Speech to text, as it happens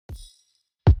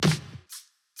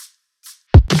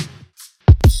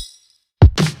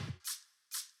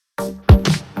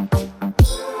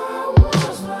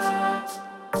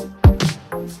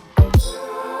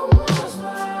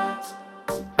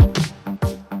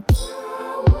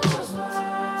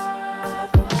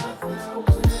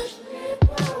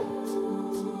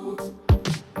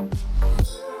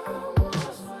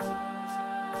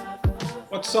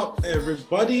What's up,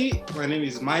 everybody? My name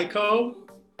is Michael.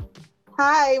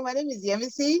 Hi, my name is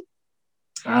Yems.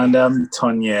 And I'm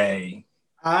Tonye.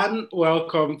 And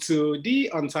welcome to the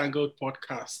Untangled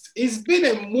podcast. It's been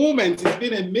a moment, it's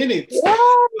been a minute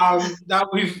that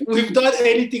we've done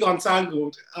anything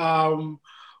Untangled.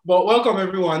 But welcome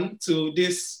everyone to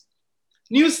this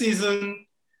new season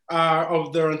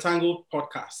of the Untangled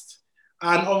podcast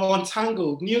and of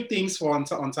Untangled, new things for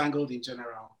Untangled in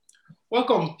general.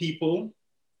 Welcome, people.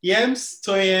 Yems,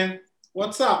 Tonye,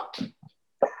 what's up?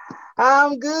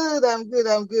 I'm good.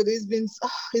 It's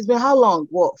been how long?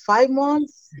 What, 5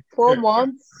 months? 4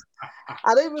 months?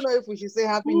 I don't even know if we should say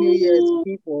Happy New Year to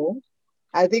people.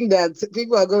 I think that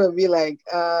people are gonna be like,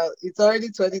 it's already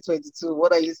 2022.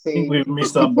 What are you saying? I think we've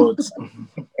missed our boat.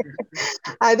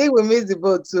 I think we missed the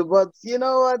boat too. But you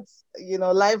know what?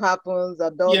 Life happens,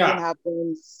 adulting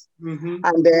happens. Mm-hmm.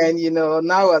 And then,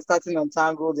 now we're starting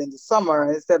Untangled in the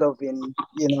summer instead of in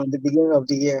the beginning of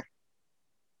the year.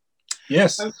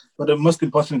 Yes, but the most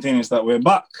important thing is that we're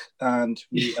back and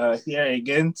we are here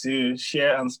again to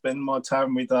share and spend more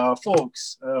time with our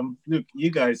folks. Look, you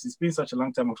guys, it's been such a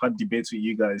long time I've had debates with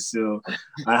you guys, so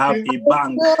I have a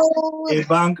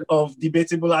bank of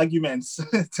debatable arguments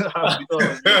to have with all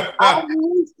of you.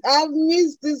 I've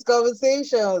missed these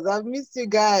conversations. I've missed you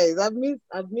guys. I've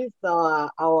missed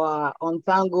our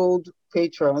Untangled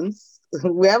patrons.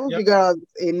 We haven't figured out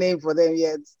a name for them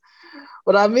yet.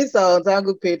 But I miss our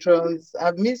Untangled patrons.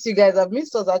 I've missed you guys. I've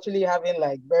missed us actually having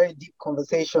like very deep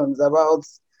conversations about,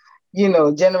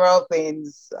 general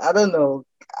things. I don't know.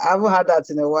 I haven't had that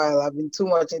in a while. I've been too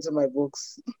much into my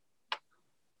books.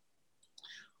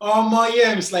 Oh my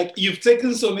Yems, like you've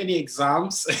taken so many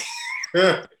exams.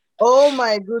 Oh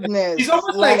my goodness. It's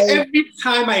almost like every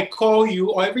time I call you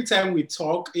or every time we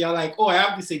talk, you're like, oh, I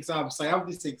have these exams.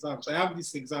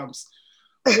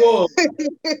 Whoa.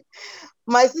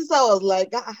 My sister was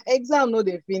like, exam no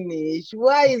they finish.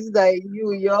 Why is it that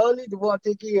you're only the one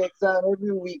taking your exam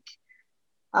every week?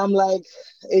 I'm like,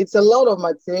 it's a lot of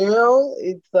material.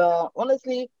 It's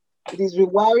honestly, it is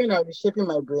rewiring and reshaping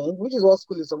my brain, which is what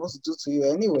school is supposed to do to you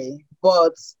anyway.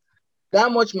 But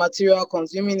that much material,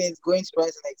 consuming it, going to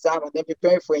write an exam and then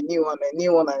preparing for a new one.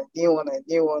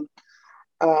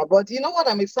 But you know what?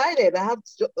 I'm excited. I have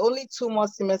only 2 more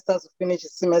semesters to finish the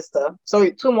semester.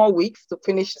 Sorry, 2 more weeks to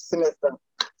finish the semester.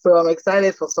 So I'm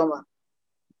excited for summer.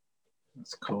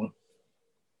 That's cool.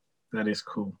 That is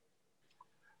cool.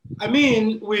 I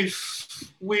mean, we've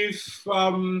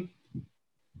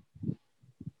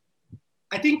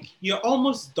I think you're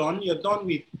almost done. You're done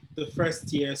with the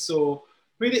first year. So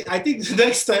really, I think the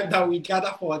next time that we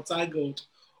gather for Untangled,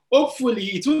 hopefully,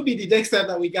 it will be the next time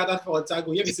that we gather for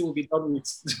Untangled. Obviously, we'll be done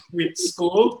with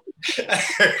school.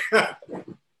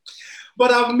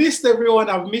 But I've missed everyone.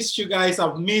 I've missed you guys.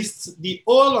 I've missed the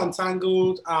whole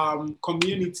Untangled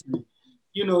community.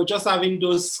 Just having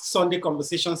those Sunday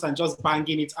conversations and just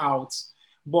banging it out.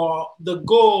 But the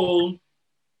goal,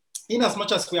 in as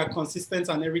much as we are consistent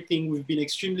and everything, we've been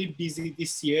extremely busy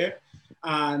this year.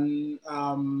 And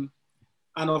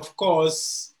of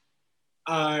course,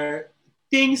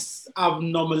 things have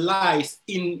normalized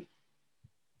in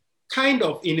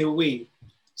a way.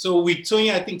 So with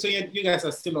Tonye, I think Tonye, you guys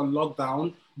are still on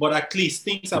lockdown, but at least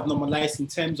things have normalized in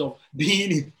terms of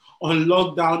being on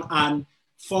lockdown and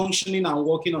functioning and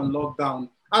working on lockdown.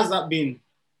 How's that been?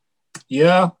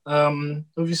 Yeah,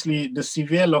 obviously the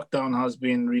severe lockdown has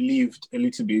been relieved a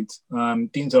little bit.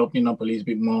 Things are opening up a little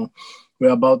bit more.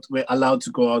 We're allowed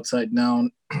to go outside now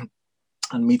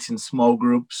and meet in small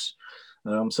groups.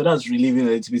 So that's relieving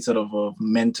a little bit sort of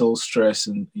mental stress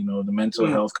and, the mental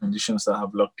health conditions that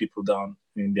have locked people down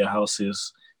in their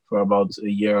houses for about a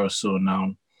year or so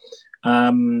now.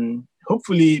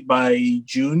 Hopefully by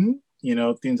June,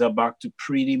 things are back to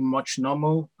pretty much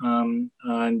normal. And,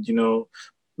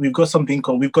 we've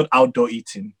got outdoor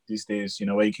eating these days,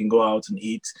 where you can go out and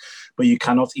eat, but you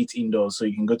cannot eat indoors. So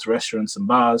you can go to restaurants and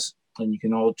bars and you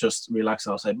can all just relax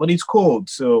outside. But it's cold.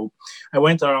 So I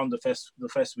went around the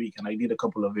first week and I did a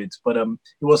couple of it. But it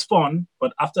was fun.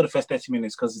 But after the first 30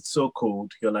 minutes, because it's so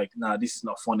cold, you're like, nah, this is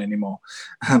not fun anymore.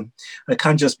 I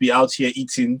can't just be out here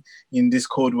eating in this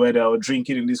cold weather or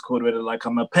drinking in this cold weather like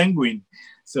I'm a penguin.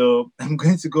 So I'm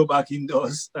going to go back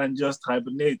indoors and just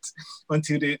hibernate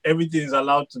until everything is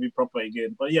allowed to be proper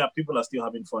again. But yeah, people are still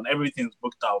having fun. Everything's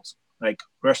booked out. Like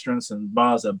restaurants and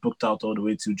bars are booked out all the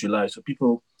way to July. So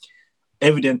people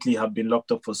evidently have been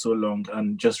locked up for so long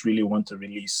and just really want to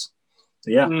release. So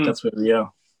yeah, that's where we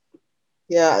are.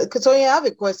 Yeah, so I have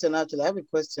a question actually. I'm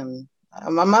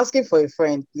asking for a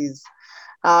friend, please.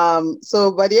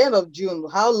 So by the end of June,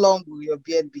 how long will your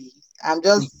beard be?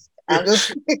 I'm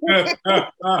just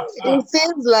it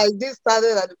seems like this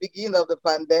started at the beginning of the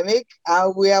pandemic,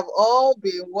 and we have all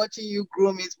been watching you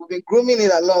groom it. We've been grooming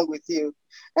it along with you.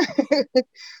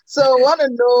 So I want to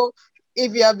know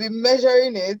if you have been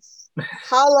measuring it,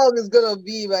 how long it's gonna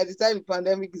be by the time the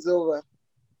pandemic is over.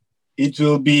 It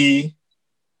will be,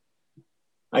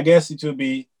 I guess it will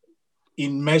be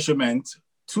in measurement,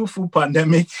 2 full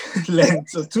pandemic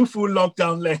lengths or 2 full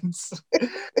lockdown lengths.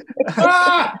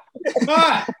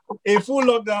 A full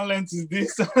lockdown length is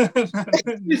this.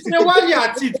 While you're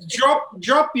at it,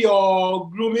 drop your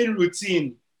grooming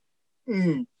routine.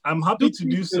 I'm happy to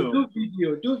do so. Do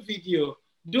video,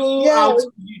 out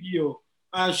video,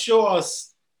 and show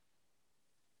us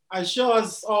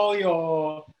all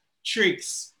your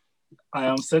tricks. I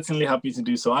am certainly happy to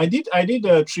do so. I did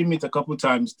trim it a couple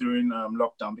times during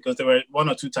lockdown, because there were 1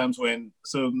 or 2 times when.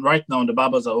 So right now the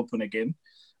barbers are open again.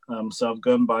 So I've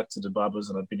gone back to the barbers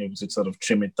and I've been able to sort of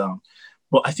trim it down.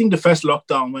 But I think the first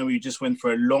lockdown, when we just went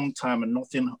for a long time and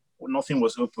nothing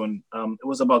was open, it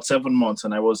was about 7 months,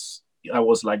 and I was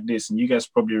like this, and you guys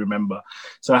probably remember.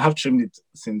 So I have trimmed it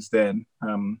since then.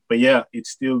 But yeah,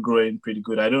 it's still growing pretty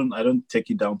good. I don't take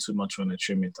it down too much when I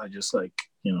trim it. I just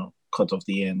cut off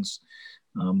the ends,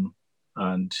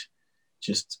 and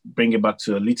just bring it back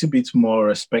to a little bit more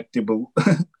respectable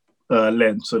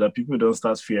length, so that people don't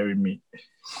start fearing me.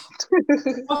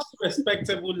 What's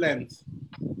respectable length?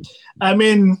 I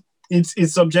mean,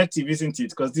 it's subjective, isn't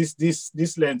it? Because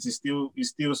this length is still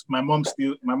my mom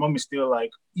is still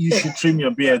like, you should trim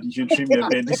your beard. You should trim your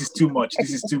beard. This is too much.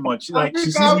 Like, she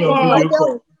sees me on video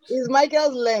call. Is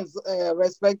Michael's length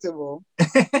respectable?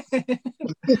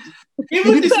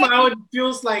 Even this my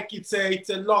feels like it's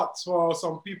a lot for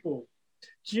some people.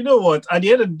 Do you know what? At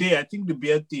the end of the day, I think the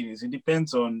beard thing it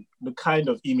depends on the kind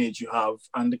of image you have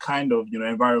and the kind of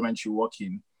environment you work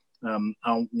in, and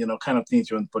kind of things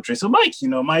you want to portray. So Mike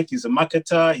is a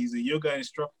marketer, he's a yoga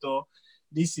instructor.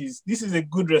 This is a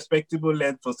good, respectable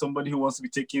length for somebody who wants to be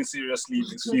taken seriously in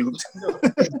this field.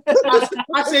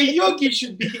 As a yogi, you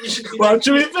should be. Well,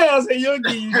 to be fair, as a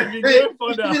yogi, you should be going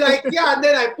further. You should be like, yeah, and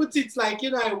then I put it like,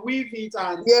 I weave it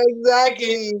and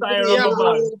exactly.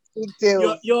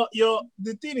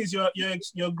 The thing is,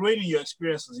 you're growing in your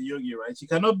experience as a yogi, right? You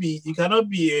cannot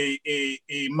be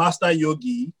a master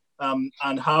yogi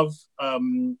and have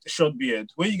short beard.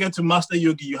 When you get to master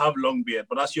yogi, you have long beard.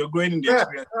 But as you're growing in the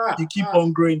experience, you keep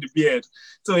on growing the beard.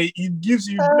 So it gives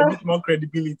you a bit more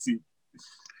credibility.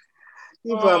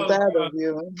 People are tired of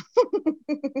you.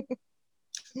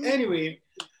 Anyway,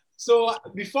 so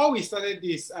before we started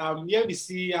this,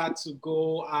 Yems had to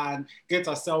go and get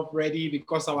herself ready,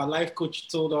 because our life coach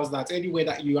told us that anywhere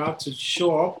that you have to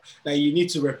show up, that you need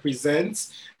to represent,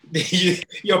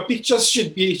 your pictures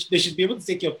they should be able to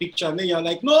take your picture, and then you're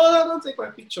like, no, don't take my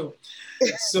picture.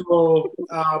 So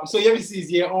Yems is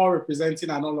here all representing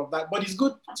and all of that, but it's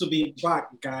good to be back,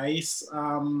 guys.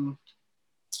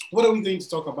 What are we going to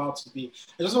talk about today?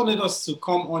 I just wanted us to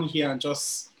come on here and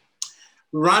just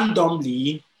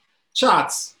randomly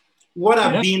chat what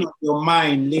have been on your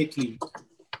mind lately.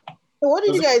 So what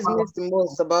did you guys miss the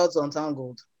most about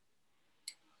Untangled?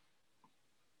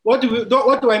 What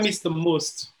do I miss the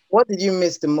most? What did you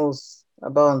miss the most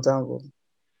about Untangled?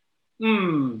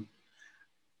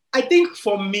 I think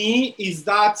for me is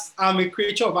that I'm a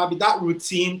creature of habit, that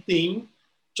routine thing,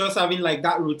 just having like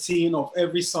that routine of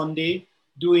every Sunday,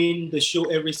 doing the show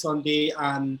every Sunday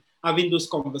and having those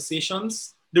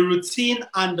conversations. The routine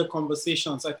and the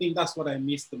conversations, I think that's what I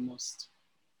miss the most.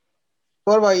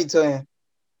 What about you, Tonye?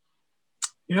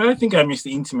 I think I miss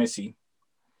the intimacy.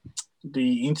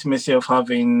 The intimacy of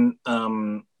having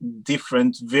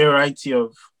different variety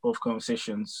of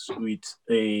conversations with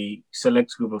a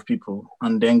select group of people,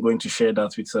 and then going to share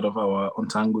that with sort of our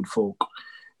untangled folk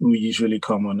who usually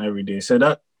come on every day. So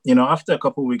that, after a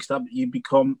couple of weeks, that you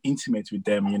become intimate with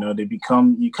them.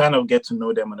 You kind of get to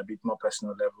know them on a bit more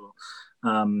personal level.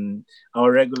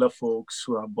 Our regular folks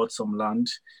who have bought some land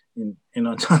in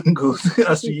Untangled,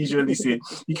 as we usually say,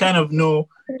 you kind of know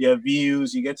their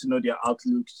views, you get to know their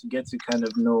outlooks, you get to kind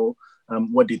of know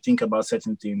what they think about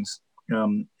certain things.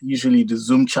 Usually the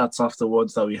Zoom chats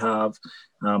afterwards that we have,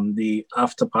 the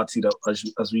after party, that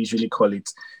as we usually call it,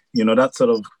 that sort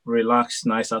of relaxed,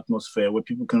 nice atmosphere where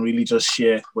people can really just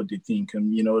share what they think.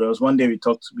 And, there was one day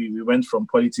we went from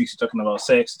politics to talking about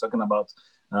sex, talking about,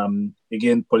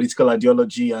 again, political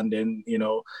ideology, and then,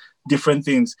 different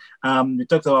things. We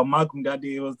talked about Magum that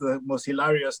day. It was the most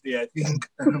hilarious day, I think.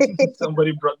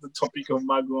 Somebody brought the topic of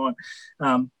Magum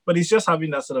on. But it's just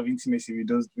having that sort of intimacy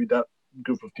with that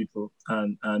group of people,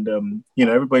 and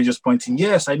everybody just pointing,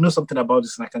 yes, I know something about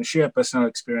this, and I can share a personal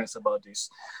experience about this,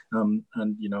 and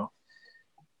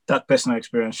that personal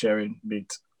experience sharing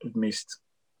bit we've missed.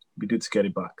 Be good to get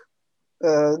it back.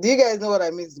 Do you guys know what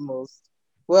I missed the most?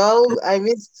 Well, I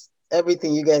missed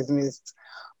everything you guys missed,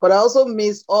 but I also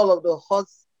missed all of the hot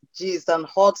gist and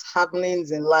hot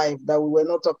happenings in life that we were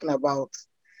not talking about,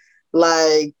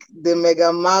 like the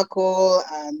Meghan Markle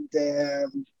and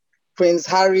Prince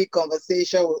Harry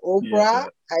conversation with Oprah.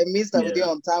 I missed that we didn't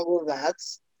untangle that.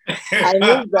 I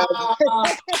missed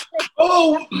that.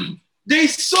 Oh,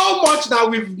 there's so much that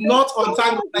we've not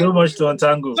untangled. So much to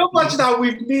untangle. So much that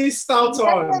we've missed out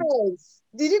on.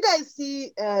 Did you guys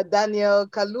see Daniel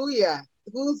Kaluuya,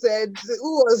 who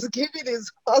was giving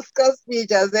his Oscar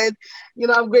speech and said,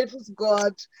 I'm grateful to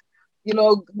God,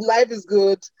 life is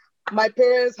good. My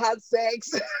parents had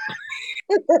sex.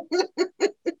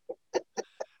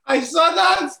 I saw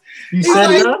that. You said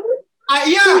that?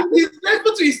 Yeah, he's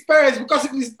grateful to his parents because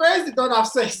if his parents did not have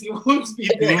sex, he wouldn't be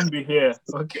there. He wouldn't be here.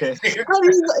 Okay.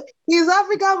 His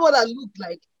African mother looked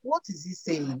like, what is he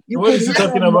saying? What is he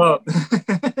talking about?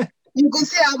 You could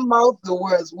see her mouth the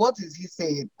words. What is he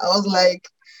saying? I was like,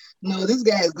 no, this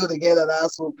guy is going to get an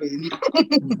ass whooping.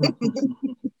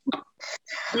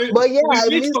 But yeah,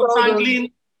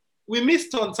 we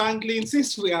missed untangling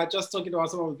since we are just talking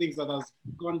about some of the things that have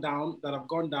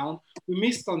gone down. We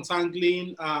missed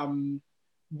untangling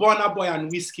Burna Boy and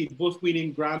Wizkid both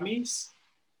winning Grammys.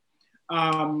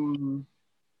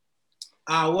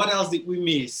 What else did we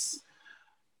miss?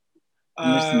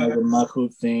 Missed the Marco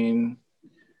thing.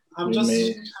 I'm just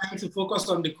trying to focus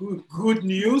on the good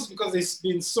news because there's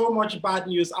been so much bad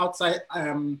news outside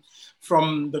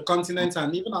from the continent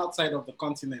and even outside of the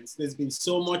continent. There's been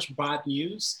so much bad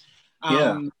news.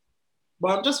 But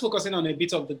I'm just focusing on a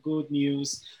bit of the good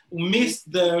news. We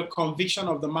missed the conviction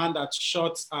of the man that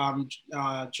shot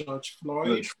George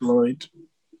Floyd.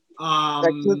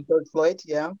 George Floyd,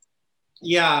 yeah.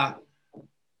 Yeah.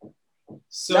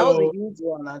 So that was a huge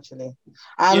one, actually.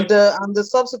 And the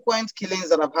subsequent killings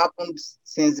that have happened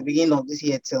since the beginning of this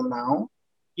year till now.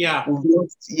 Yeah.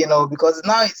 Because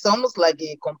now it's almost like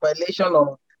a compilation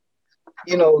of,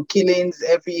 killings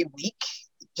every week,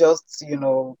 just,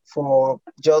 for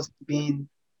just being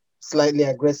slightly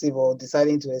aggressive or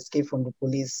deciding to escape from the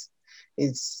police.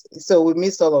 So we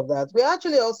missed all of that. We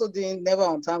actually also didn't never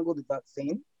untangle the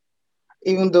vaccine,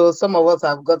 even though some of us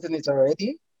have gotten it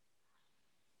already.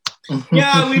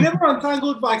 Yeah, we never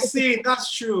untangled vaccine.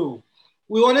 That's true.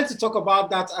 We wanted to talk about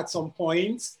that at some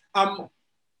point. Tonye,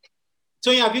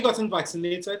 have you gotten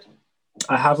vaccinated?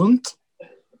 I haven't.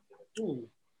 Ooh.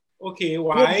 Okay,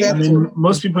 why? I mean,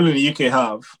 most people in the UK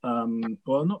have.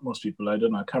 Well, not most people. I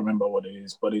don't know. I can't remember what it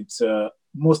is, but it's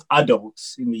most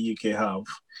adults in the UK have.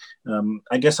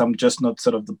 I guess I'm just not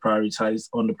sort of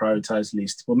on the prioritized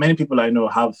list. But many people I know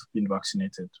have been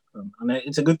vaccinated, and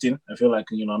it's a good thing. I feel like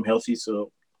I'm healthy,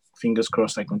 so fingers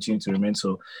crossed I continue to remain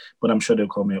so. But I'm sure they'll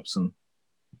call me up soon.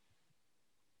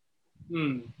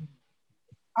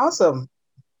 Awesome.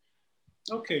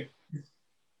 Okay.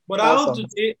 But awesome.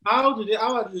 How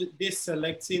are they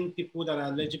selecting people that are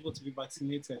eligible to be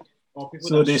vaccinated? Or people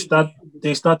so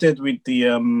they started with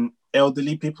the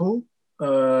elderly people,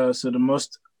 so the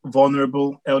most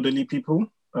vulnerable elderly people,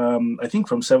 I think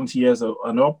from 70 years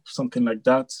and up, something like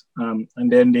that. And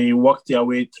then they worked their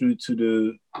way through to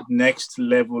the next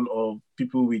level of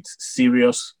people with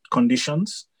serious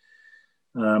conditions,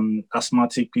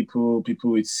 asthmatic people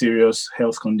with serious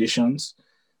health conditions.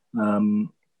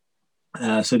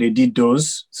 So they did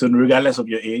those. So regardless of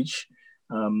your age,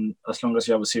 as long as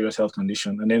you have a serious health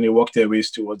condition, and then they work their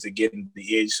ways towards again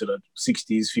the age, so that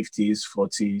 60s, 50s,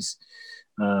 40s,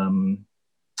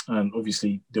 and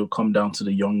obviously they'll come down to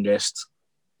the youngest,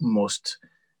 most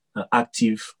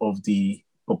active of the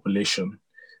population,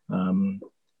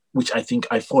 which I think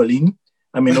I fall in.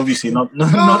 I mean, obviously not in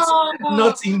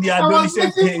the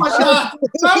adolescent age.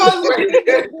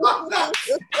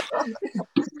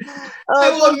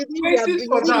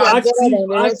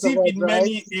 Active in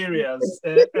many areas.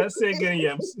 Say again,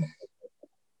 Yems.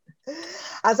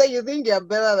 I said you think you're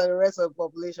better than the rest of the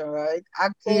population, right?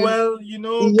 Active. Well,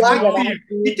 active.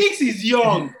 He thinks he's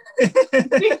young.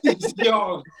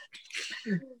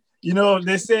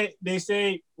 They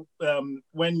say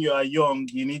when you are young,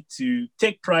 you need to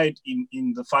take pride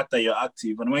in the fact that you're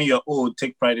active, and when you're old,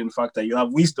 take pride in the fact that you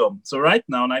have wisdom. So right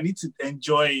now, I need to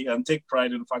enjoy and take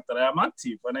pride in the fact that I am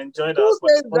active and enjoy that. Who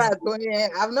says that, Tonye?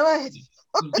 I've never heard it.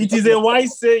 It is a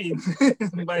wise saying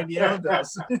by the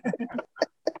elders.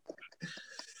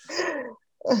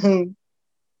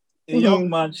 A young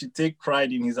man should take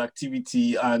pride in his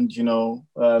activity and,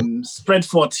 spread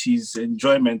forth his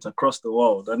enjoyment across the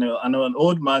world. I know an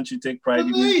old man should take pride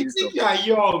in his wisdom. You are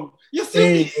young. You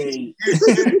see,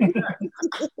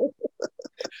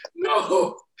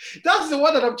 No, that's the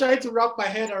one that I'm trying to wrap my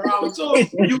head around. So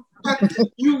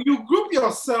you group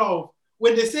yourself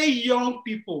when they say young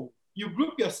people. You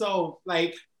group yourself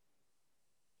like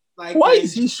Why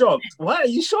is he shocked? Why are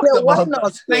you shocked Yeah, why about not?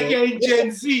 that? like you're in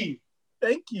Gen Z.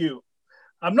 Thank you.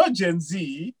 I'm not Gen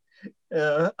Z.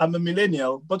 I'm a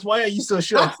millennial. But why are you so That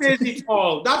shocked? says it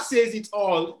all. That says it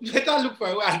all. Better look for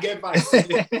a way and get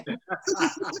vaccinated.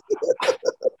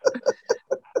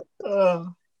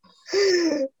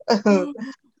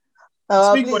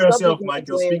 Speak for Please stop yourself, picking on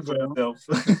Michael. Tonye. Speak for yourself.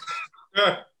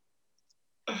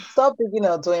 Stop picking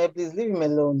on Tonye, please leave him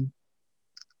alone.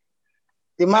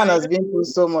 The man has been through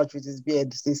so much with his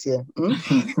beard this year.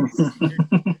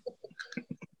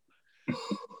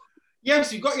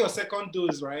 Yes, you got your second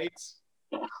dose, right?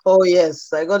 Oh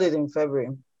yes, I got it in February.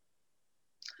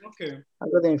 Okay. I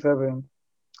got it in February.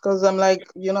 Because I'm like,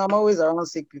 I'm always around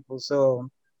sick people, so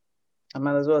I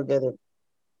might as well get it.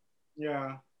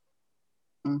 Yeah.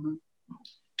 Mm-hmm.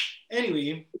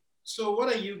 Anyway, so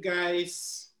what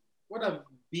have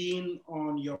been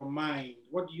on your mind?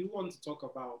 What do you want to talk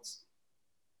about?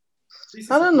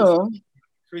 I don't know.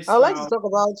 I'd like to Crystal. talk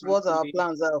about what our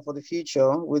plans are for the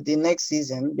future with the next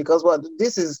season, because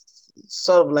this is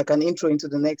sort of like an intro into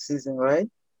the next season, right?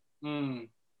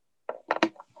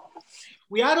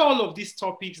 We had all of these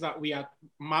topics that we had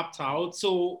mapped out.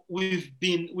 So we've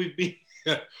been we've been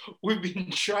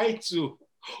trying to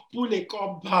pull a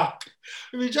comeback.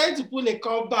 We've been trying to pull a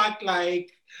comeback like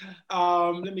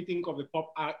let me think of a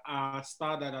pop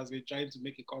star that has been trying to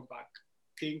make a comeback.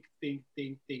 Think.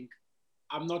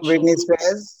 I'm not sure. Britney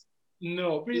Spears?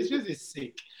 No, Britney Spears is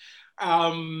sick.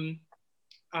 I'm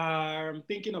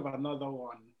thinking of another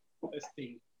one. Let's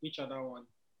think. Which other one?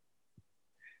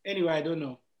 Anyway, I don't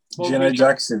know. Janet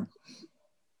Jackson.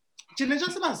 Janet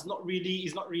Jackson is not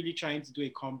really trying to do a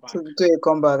comeback. To do a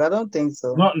comeback? I don't think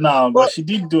so. Not now, but she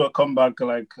did do a comeback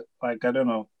like I don't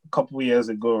know, a couple of years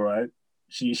ago, right?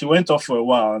 She went off for a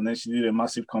while and then she did a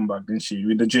massive comeback, didn't she?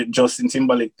 With the Justin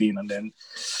Timberlake thing, and then.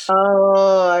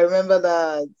 Oh, I remember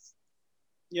that.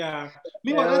 Yeah.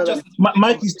 Meanwhile, that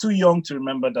Mike is too young to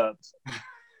remember that.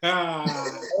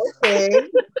 Okay.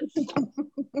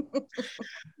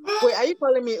 Wait, are you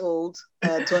calling me old,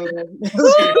 Tonye?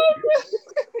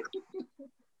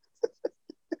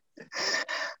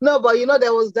 No, but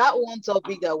there was that one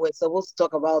topic that we're supposed to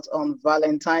talk about on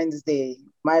Valentine's Day,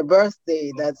 my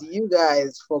birthday, that you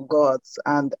guys forgot,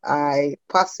 and I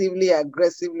passively,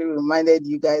 aggressively reminded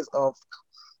you guys of.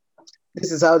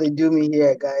 This is how they do me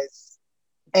here, guys.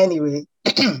 Anyway,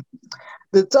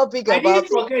 the topic I about...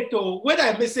 didn't forget though, when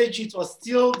I messaged you, it was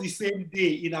still the same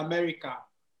day in America.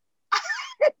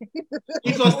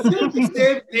 It was still the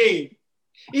same day.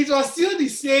 It was still the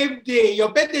same day. Your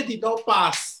birthday did not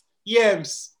pass.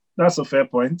 Yems. That's a fair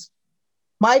point.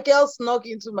 Michael snuck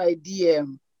into my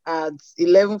DM at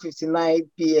 11:59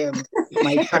 p.m.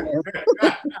 my time.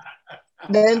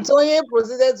 Then Tonye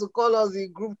proceeded to call us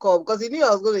in group call because he knew I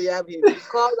was going to yab him. He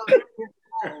called us in group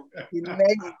call the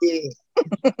next day.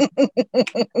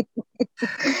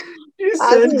 You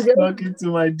said he snuck into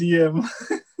my DM.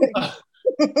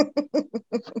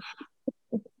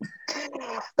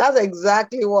 That's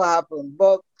exactly what happened.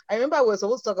 But I remember we were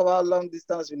supposed to talk about long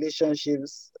distance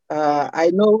relationships.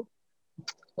 I know,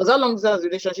 was that long distance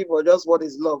relationship or just what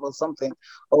is love or something?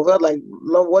 Or felt like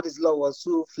love, what is love was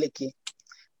too flaky.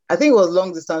 I think it was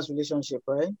long distance relationship,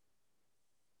 right?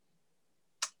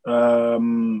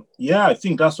 Yeah, I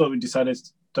think that's what we decided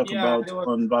to talk about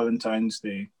on Valentine's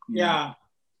Day. Yeah.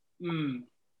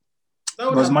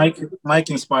 That was Mike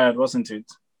inspired, wasn't it?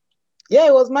 Yeah,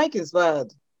 it was Mike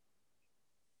inspired.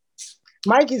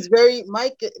 Mike is very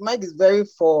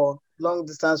for long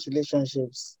distance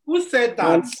relationships. Who said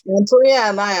that? And Tonye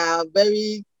and I are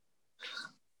very...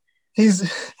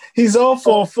 He's all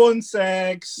for phone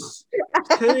sex,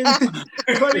 calling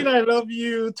I love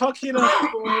you, talking on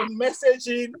phone,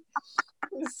 messaging.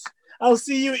 I'll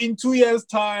see you in 2 years'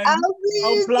 time.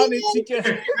 I'll plan a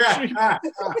ticket.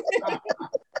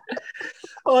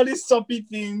 All these soppy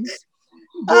things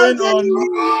going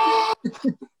on.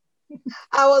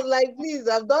 I was like, please,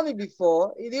 I've done it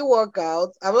before. It didn't work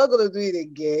out. I'm not going to do it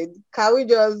again. Can we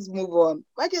just move on?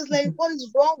 Mike is like, what is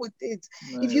wrong with it?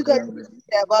 If you guys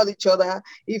care about each other,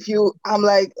 I'm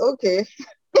like, okay.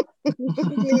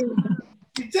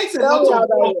 It takes a lot of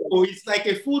work. It's like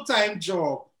a full-time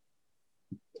job.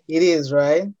 It is,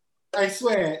 right? I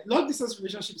swear, long distance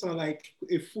relationships are like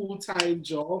a full-time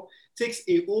job. It takes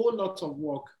a whole lot of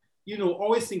work.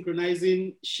 Always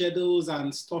synchronizing schedules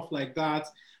and stuff like that.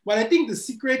 But I think the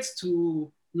secret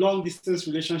to long distance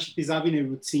relationship is having a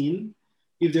routine.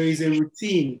 if there is a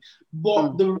routine.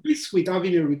 But the risk with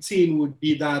having a routine would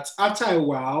be that after a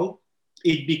while,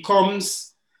 it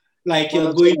becomes like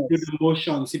you're going through the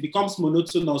motions. It becomes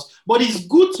monotonous. But it's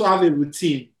good to have a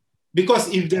routine,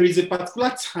 because if there is a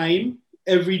particular time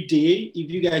every day, if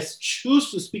you guys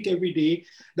choose to speak every day,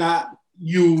 that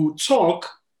you talk,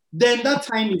 then that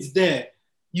time is there.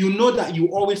 You know that you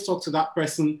always talk to that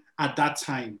person at that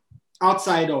time,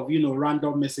 outside of,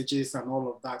 random messages and all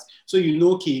of that. So you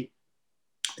know, okay,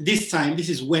 this time, this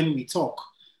is when we talk.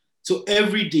 So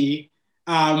every day,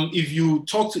 if you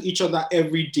talk to each other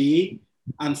every day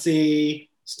and say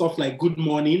stuff like good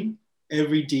morning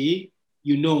every day,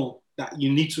 you know that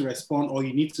you need to respond, or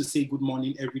you need to say good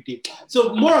morning every day.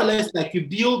 So more or less, like, you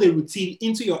build a routine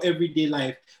into your everyday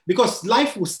life, because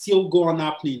life will still go on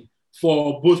happening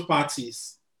for both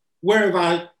parties.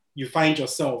 Wherever you find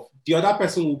yourself, the other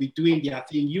person will be doing their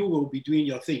thing, you will be doing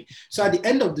your thing. So at the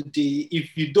end of the day,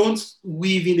 if you don't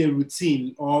weave in a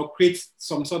routine or create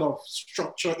some sort of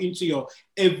structure into your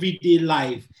everyday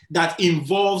life that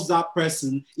involves that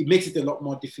person, it makes it a lot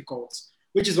more difficult.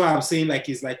 Which is why I'm saying, like,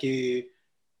 it's like a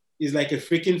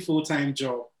freaking full-time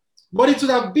job. But it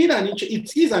would have been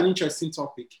it is an interesting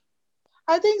topic.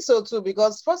 I think so too,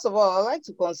 because first of all, I like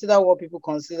to consider what people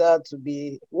consider to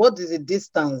be, what is the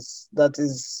distance that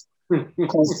is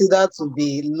considered to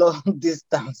be long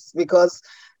distance, because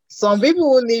some people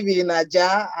who live in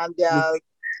Aja and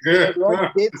they want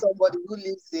to date somebody who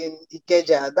lives in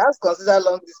Ikeja, that's considered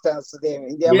long distance to them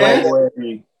in their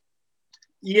mind.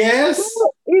 Yes.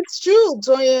 No, it's true,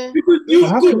 Tonye. You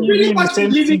could pretty much be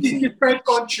living in different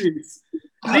countries.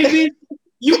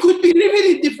 You could be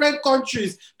living in different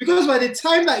countries, because by the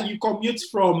time that you commute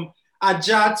from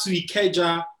Aja to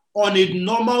Ikeja on a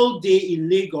normal day in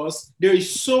Lagos, there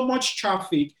is so much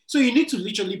traffic. So you need to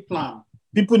literally plan.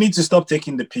 People need to stop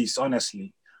taking the piss,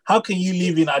 honestly. How can you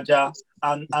live in Aja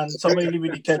and somebody live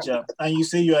in Ikeja and you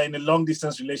say you are in a long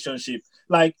distance relationship?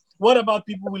 Like, what about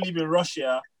people who live in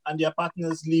Russia and their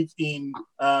partners live in,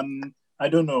 I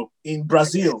don't know, in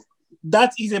Brazil?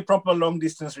 That is a proper long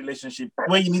distance relationship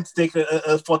where you need to take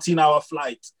a 14-hour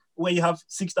flight, where you have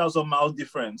 6,000 miles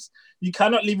difference. You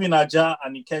cannot live in Aja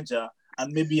and Ikeja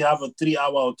and maybe have a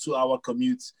 3-hour or 2-hour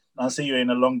commute and say you're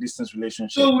in a long distance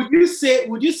relationship. So would you say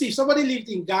if somebody lived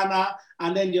in Ghana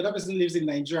and then the other person lives in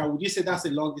Nigeria, would you say that's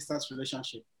a long distance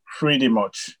relationship? Pretty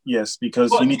much, yes,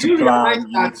 because you need to plan,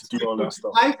 you need to do all that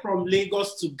stuff. Fly from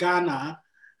Lagos to Ghana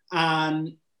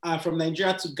and from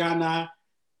Nigeria to Ghana,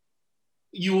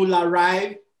 you will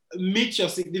arrive, meet your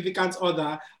significant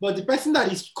other, but the person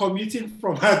that is commuting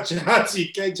from Aja to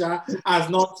Ikeja has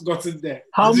not gotten there.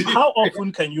 How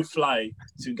often can you fly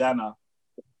to Ghana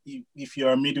if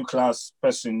you're a middle class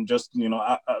person, just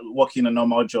working a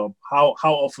normal job? How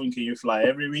often can you fly?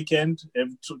 Every weekend,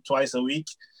 twice a week?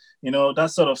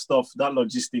 That sort of stuff, that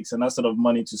logistics and that sort of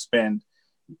money to spend.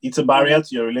 It's a barrier to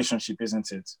your relationship, isn't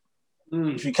it?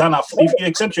 If you can't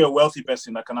except you're a wealthy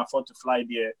person that can afford to fly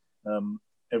there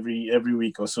every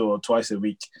week or so, or twice a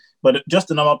week. But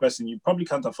just a normal person, you probably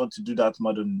can't afford to do that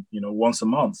more than once a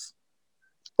month.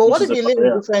 But what if you live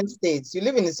in different states? You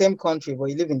live in the same country, but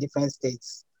you live in different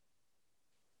states.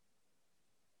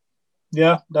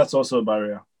 Yeah, that's also a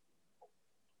barrier.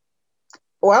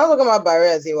 Well, I'm not talking about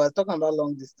barriers. He was talking about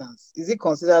long distance. Is it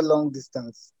considered long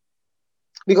distance?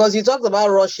 Because you talked about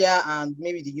Russia and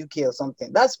maybe the UK or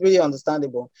something. That's really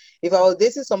understandable. If I was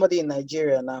dating somebody in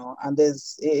Nigeria now and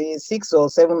there's a 6 or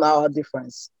 7 hour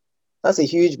difference, that's a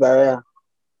huge barrier.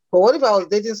 But what if I was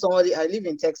dating somebody, I live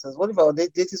in Texas. What if I was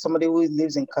dating somebody who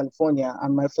lives in California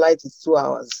and my flight is 2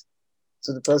 hours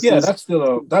to the person? Yeah, that's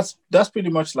still, that's pretty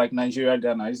much like Nigeria,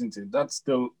 Ghana, isn't it? That's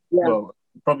still, well,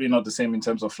 probably not the same in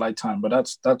terms of flight time, but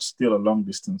that's still a long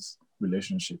distance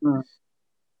relationship.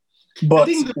 But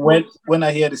when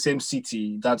I hear the same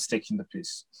city, that's taking the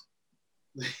piss.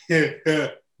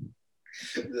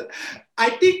 I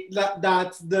think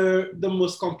that the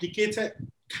most complicated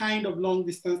kind of long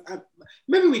distance,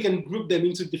 maybe we can group them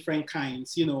into different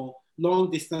kinds. Long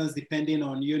distance depending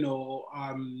on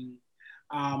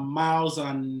miles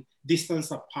and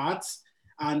distance apart,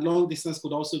 and long distance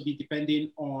could also be depending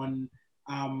on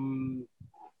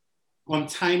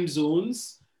time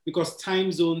zones, because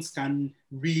time zones can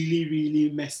really,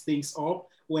 really mess things up.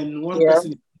 When one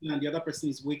person is sleeping and the other person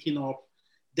is waking up,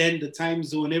 then the time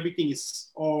zone, everything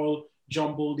is all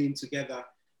jumbled in together.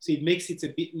 So it makes it a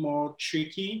bit more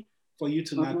tricky for you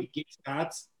to navigate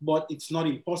that, but it's not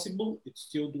impossible. It's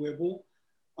still doable.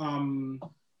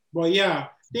 But yeah,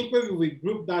 I think maybe we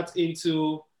group that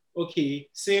into, okay,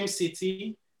 same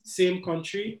city, same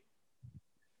country.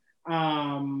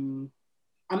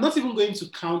 I'm not even going to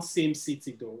count same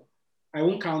city though. I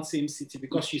won't count same city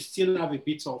because you still have a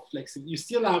bit of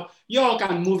flexibility. You all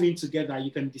can move in together.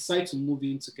 You can decide to move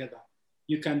in together.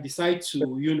 You can decide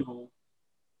to,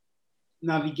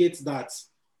 navigate that.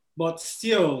 But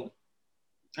still,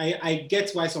 I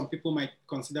get why some people might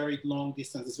consider it long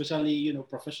distance, especially,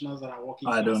 professionals that are working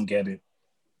I class. don't get it.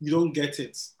 You don't get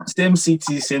it. Same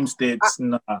city, same states.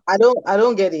 Nah. I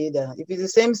don't get it either. If it's the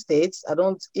same states, I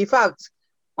don't. In fact,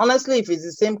 honestly, if it's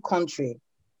the same country,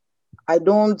 I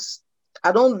don't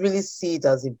really see it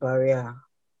as a barrier.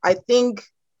 I think,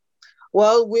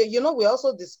 well, we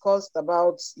also discussed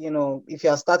about, if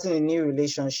you're starting a new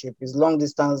relationship, is long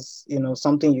distance,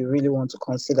 something you really want to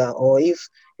consider, or if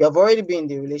you have already been in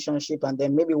the relationship and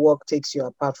then maybe work takes you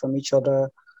apart from each other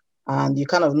and you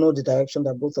kind of know the direction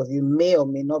that both of you may or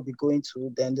may not be going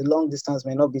to, then the long distance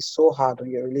may not be so hard on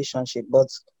your relationship. But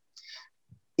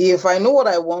if I know what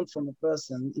I want from a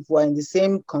person, if we're in the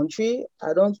same country,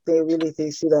 I don't really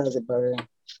see that as a barrier.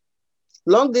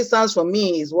 Long distance for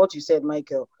me is what you said,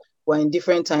 Michael. We're in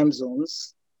different time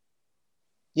zones.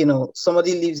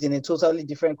 Somebody lives in a totally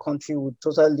different country with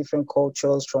totally different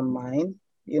cultures from mine.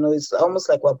 It's almost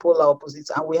like we're polar opposites,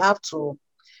 and we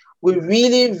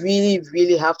really, really,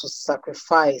 really have to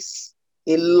sacrifice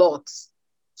a lot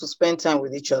to spend time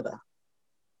with each other.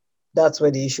 That's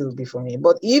where the issue will be for me.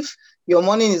 But if your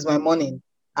morning is my morning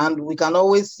and we can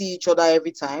always see each other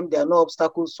every time, there are no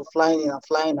obstacles to flying in and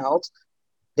flying out,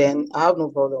 then I have no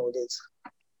problem with it.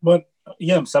 But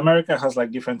Yems, America has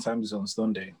like different time zones,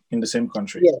 don't they? In the same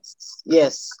country.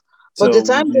 Yes. But the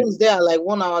time zones there are like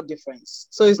 1 hour difference.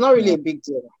 So it's not really a big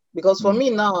deal. Because for me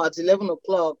now at 11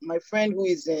 o'clock, my friend who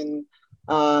is in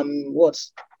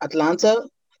Atlanta,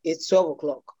 it's 12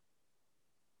 o'clock.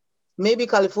 Maybe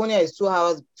California is 2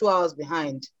 hours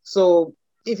behind. So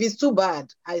if it's too bad,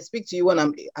 I speak to you when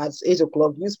I'm at 8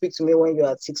 o'clock. You speak to me when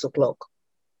you're at 6 o'clock.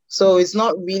 So it's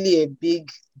not really a big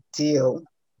deal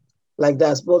like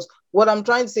that. But what I'm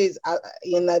trying to say is,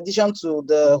 in addition to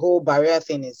the whole barrier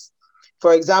thing is,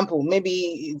 for example,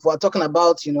 maybe if we're talking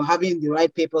about, having the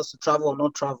right papers to travel or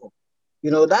not travel,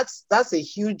 that's a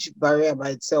huge barrier by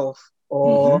itself.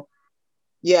 Or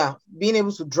being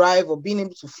able to drive or being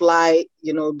able to fly,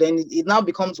 then it now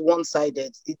becomes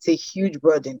one-sided. It's a huge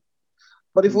burden.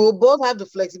 But if we will both have the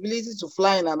flexibility to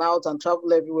fly in and out and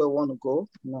travel everywhere we want to go,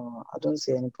 no, I don't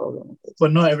see any problem with it.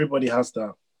 But not everybody has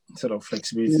that sort of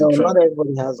flexibility. No, not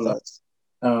everybody has that.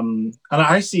 And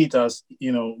I see it as,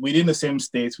 within the same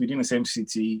state, within the same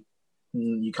city,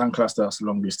 you can't class that as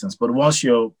long distance. But once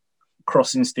you're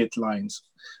crossing state lines,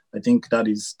 I think that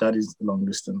is long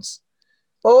distance.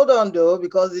 Hold on though,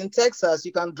 because in Texas,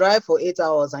 you can drive for 8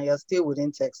 hours and you're still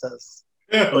within Texas.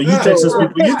 Oh, you Texas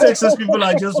people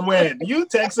are just weird. You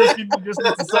Texas people just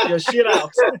need to sort your shit out.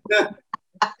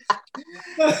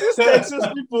 These Texas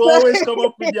people always come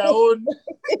up with their own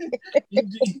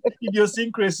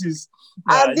idiosyncrasies.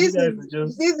 And this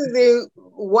is a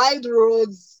wide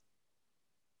roads,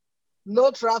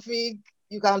 no traffic.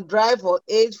 You can drive for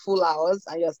 8 full hours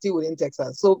and you're still within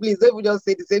Texas. So please, don't we just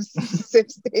say the same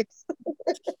states.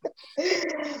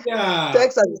 Yeah.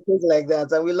 Texas is things like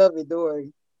that, and we love it, don't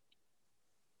worry.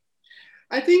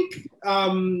 I think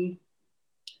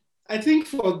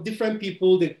for different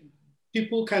people,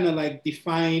 people kind of like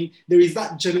define, there is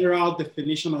that general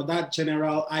definition or that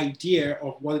general idea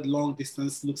of what long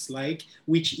distance looks like,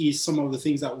 which is some of the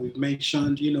things that we've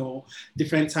mentioned,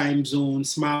 different time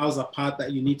zones, miles apart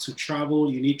that you need to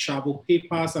travel, you need travel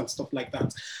papers and stuff like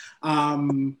that.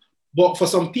 But for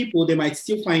some people, they might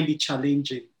still find it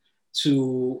challenging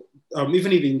to,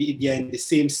 even if they're in the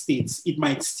same states, it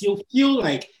might still feel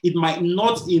like it might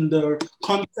not, in the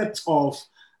concept of,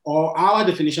 or our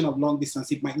definition of long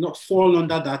distance, it might not fall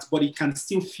under that, but it can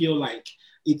still feel like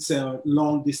it's a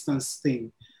long distance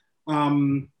thing.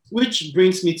 Which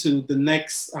brings me to the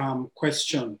next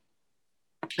question.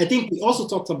 I think we also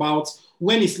talked about,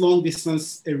 when is long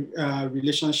distance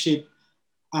relationship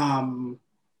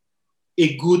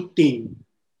a good thing?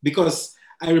 Because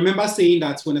I remember saying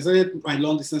that when I started my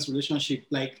long distance relationship,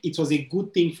 like, it was a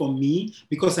good thing for me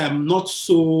because I'm not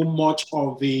so much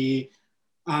of a,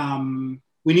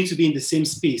 we need to be in the same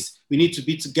space. We need to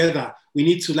be together. We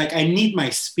need to, I need my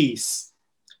space.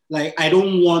 Like, I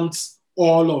don't want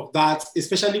all of that,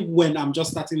 especially when I'm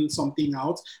just starting something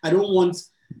out. I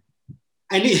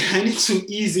need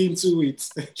to ease into it.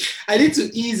 I need to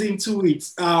ease into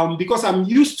it because I'm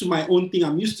used to my own thing.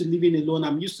 I'm used to living alone.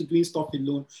 I'm used to doing stuff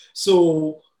alone.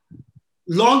 So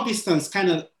long distance kind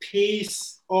of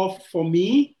pays off for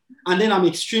me. And then I'm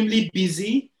extremely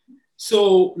busy.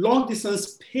 So long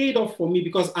distance paid off for me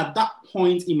because at that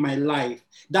point in my life,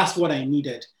 that's what I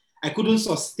needed. I couldn't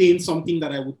sustain something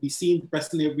that I would be seeing the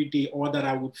person every day, or that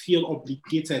I would feel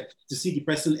obligated to see the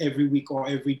person every week or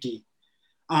every day.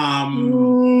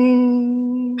 Okay.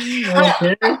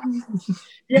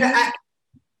 Yeah,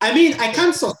 I mean, I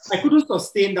couldn't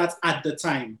sustain that at the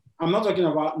time. I'm not talking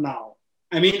about now.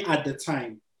 I mean, at the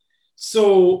time.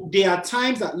 So there are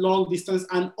times at long distance,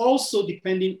 and also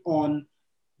depending on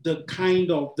the kind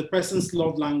of the person's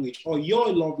love language or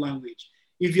your love language.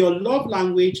 If your love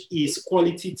language is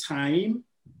quality time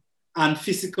and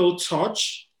physical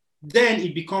touch, then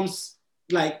it becomes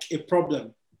like a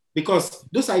problem, because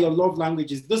those are your love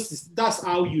languages. That's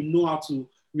how you know how to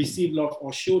receive love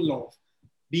or show love,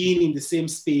 being in the same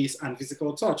space and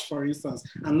physical touch, for instance.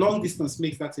 And long distance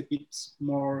makes that a bit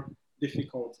more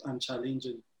difficult and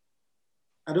challenging.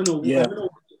 I don't know. Yeah. I don't know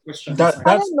what the question That's is.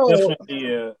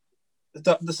 definitely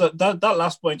that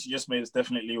last point you just made is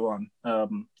definitely one.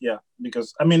 Yeah,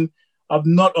 because I mean, I've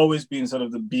not always been sort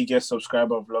of the biggest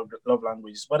subscriber of love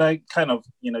languages, but I kind of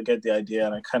get the idea,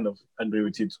 and I kind of agree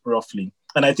with it roughly.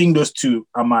 And I think those two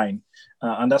are mine,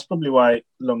 and that's probably why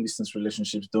long distance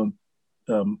relationships don't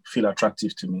feel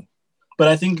attractive to me. But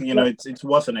I think it's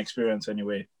worth an experience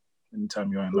anyway.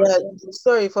 Anytime you're in love. Yeah,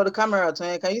 sorry for the camera,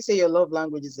 Tonye. Can you say your love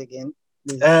languages again?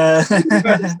 We are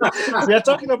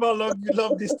talking about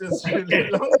long distance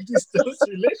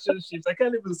relationships. I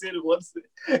can't even say the words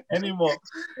anymore.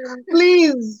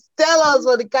 Please tell us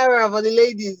for the camera, for the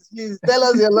ladies. Please tell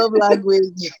us your love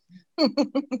language.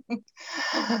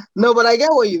 No, but I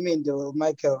get what you mean, though,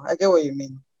 Michael. I get what you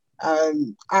mean.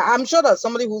 I'm sure that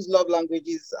somebody whose love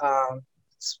languages are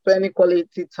spending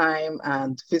quality time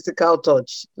and physical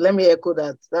touch. Let me echo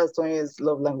that. That's Tonye's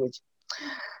love language.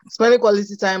 Spending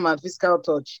quality time and physical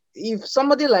touch. If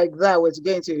somebody like that were to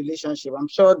get into a relationship, I'm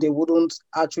sure they wouldn't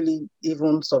actually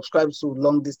even subscribe to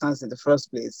long distance in the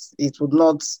first place. It would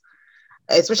not,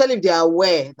 especially if they are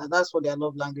aware that that's what their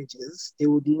love language is, they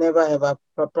would never ever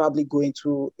probably go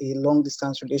into a long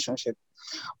distance relationship.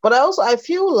 But I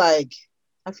feel like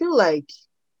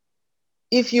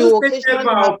if you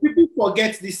occasionally people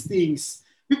forget these things.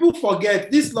 People forget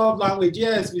this love language.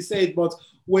 Yes, we say it, but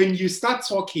when you start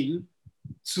talking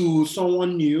to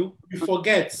someone new, you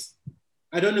forget.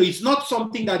 I don't know. It's not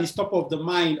something that is top of the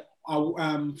mind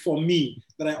for me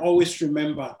that I always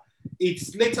remember.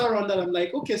 It's later on that I'm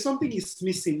like, okay, something is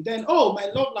missing. Then, oh, my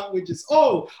love language is,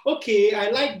 oh, okay, I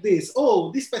like this.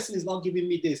 Oh, this person is not giving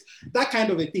me this. That kind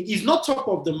of a thing. It's not top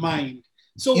of the mind.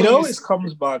 So it always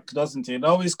comes back, doesn't it? It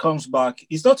always comes back.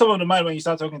 It's not top of the mind when you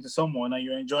start talking to someone and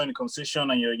you're enjoying the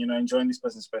conversation and you're enjoying this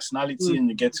person's personality and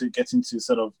you get into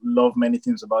sort of love many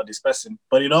things about this person.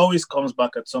 But it always comes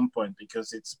back at some point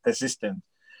because it's persistent.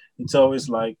 It's always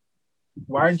like,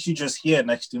 why aren't you just here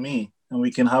next to me and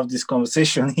we can have this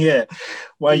conversation here?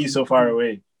 Why are you so far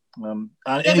away? And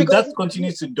if that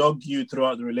continues to dog you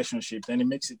throughout the relationship, then it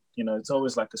makes it, it's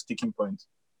always like a sticking point.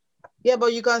 Yeah,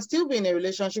 but you can still be in a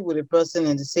relationship with a person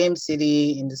in the same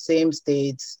city, in the same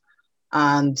states,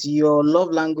 and your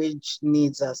love language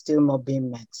needs are still not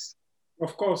being met.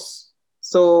 Of course.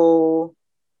 So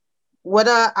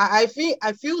whether I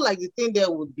feel like the thing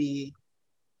there would be,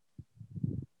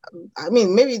 I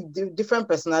mean, maybe different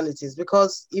personalities,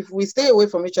 because if we stay away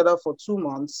from each other for 2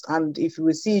 months and if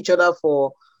we see each other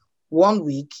for 1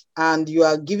 week and you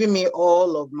are giving me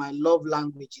all of my love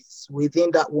languages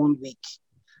within that 1 week,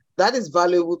 that is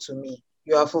valuable to me.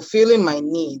 You are fulfilling my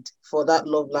need for that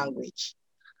love language.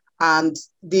 And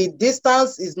the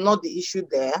distance is not the issue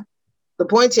there. The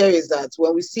point here is that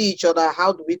when we see each other,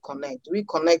 how do we connect? Do we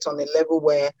connect on a level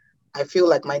where I feel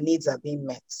like my needs are being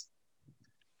met?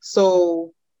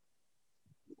 So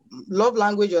love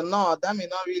language or not, that may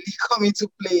not really come into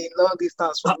play in long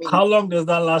distance for me. How long does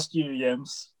that last you,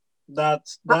 Yems? That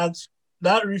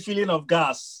refilling of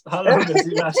gas, how long does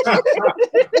it last you?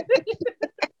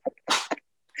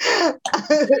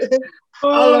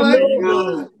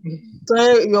 So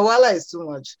your wala is too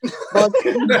much. But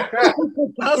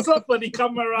that's not for the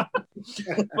camera.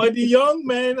 For the young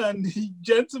men and the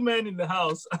gentlemen in the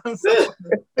house.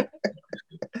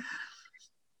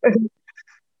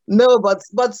 No, but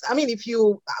I mean,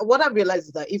 what I've realized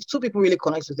is that if two people really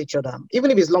connect with each other,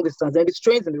 even if it's long distance, then it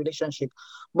strains in the relationship.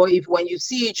 But if when you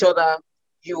see each other,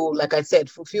 you, like I said,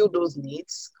 fulfill those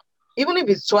needs, even if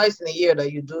it's twice in a year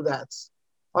that you do that,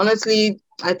 honestly,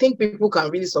 I think people can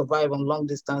really survive on long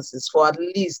distances for at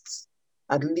least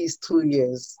 2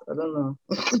 years. I don't know.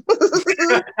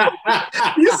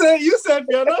 You said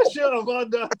you're not sure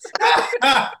about that.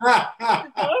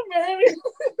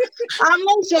 I'm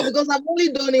not sure because I've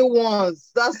only done it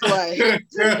once. That's why.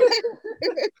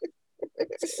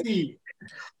 See,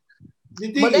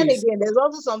 The But thing then is, again, there's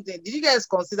also something. Did you guys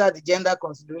consider the gender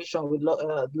consideration with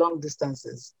long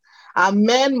distances? Are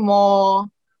women more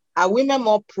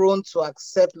prone to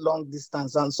accept long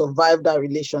distance and survive that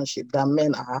relationship than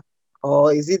men are?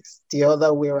 Or is it the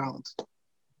other way around?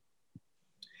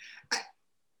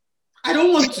 I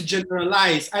don't want to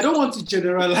generalize. I don't want to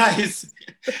generalize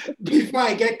before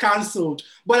I get cancelled.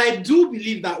 But I do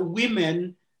believe that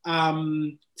women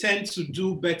tend to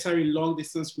do better in long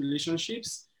distance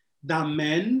relationships than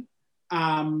men.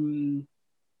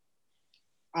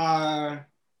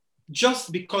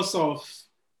 Just because of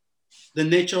the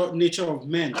nature of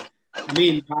men. I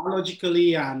mean,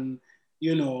 biologically, and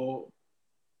you know,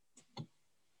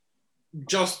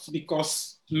 just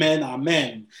because men are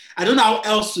men. I don't know how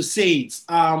else to say it.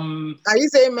 Are you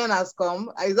saying men has come?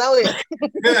 Is that it?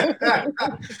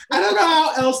 I don't know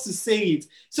how else to say it.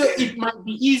 So it might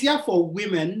be easier for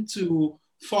women to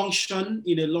function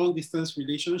in a long distance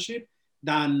relationship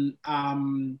than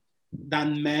men,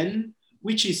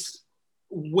 which is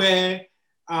where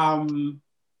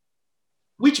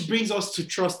which brings us to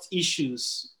trust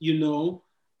issues,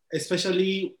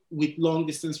 especially with long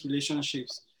distance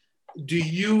relationships. Do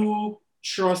you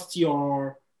trust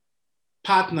your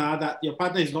partner that your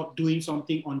partner is not doing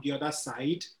something on the other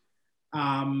side?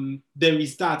 There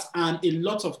is that. And a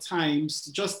lot of times,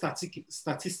 just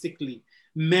statistically,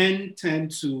 men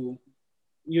tend to,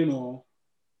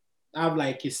 have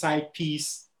like a side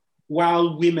piece,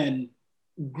 while women,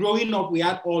 growing up, we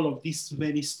had all of these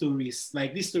many stories.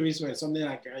 Like these stories were something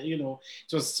like, it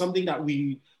was something that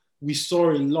we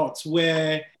saw a lot,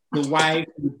 where the wife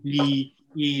would be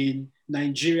in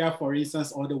Nigeria, for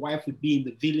instance, or the wife would be in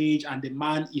the village and the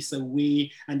man is away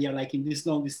and they're like in this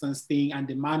long distance thing, and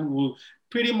the man will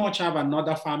pretty much have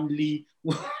another family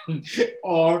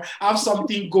or have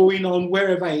something going on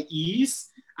wherever it is.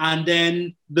 And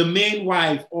then the main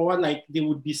wife, or like they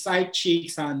would be side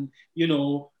chicks and,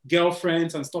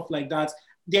 girlfriends and stuff like that.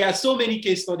 There are so many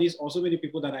case studies or so many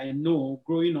people that I know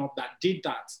growing up that did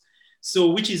that.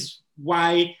 So, which is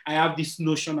why I have this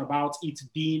notion about it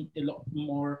being a lot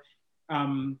more,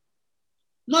 not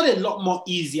a lot more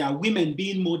easier, women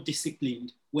being more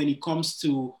disciplined when it comes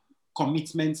to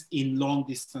commitment in long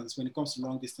distance, when it comes to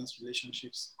long distance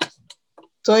relationships.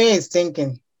 Tonye is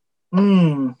thinking.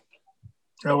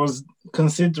 I was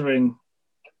considering.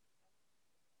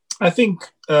 I think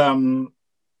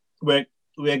we're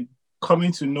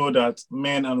coming to know that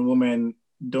men and women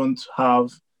don't have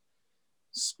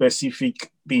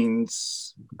specific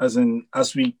beings, as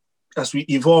we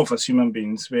evolve as human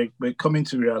beings. We're coming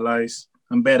to realize,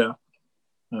 and better,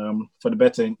 for the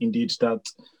better indeed, that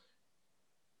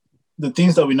the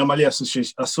things that we normally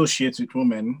associate with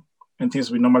women and things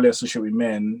we normally associate with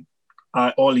men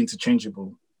are all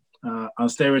interchangeable. And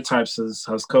stereotypes has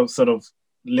sort of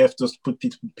left us put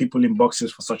people in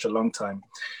boxes for such a long time.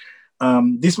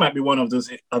 This might be one of those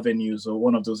avenues or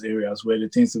one of those areas where the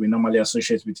things that we normally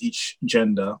associate with each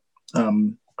gender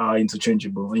are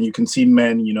interchangeable. And you can see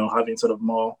men, having sort of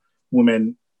more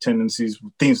women tendencies,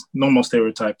 things, normal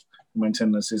stereotype women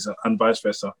tendencies, and vice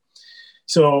versa.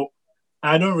 So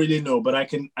I don't really know, but I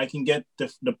can get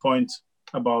the point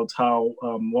about how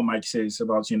what Mike says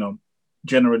about,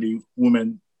 generally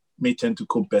women may tend to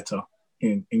cope better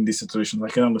in these situations. I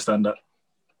can understand that.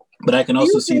 But I can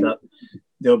also see that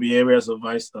there'll be areas of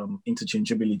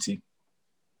interchangeability.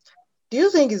 Do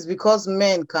you think it's because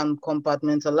men can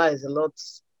compartmentalize a lot?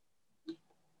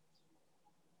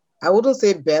 I wouldn't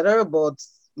say better, but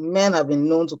men have been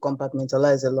known to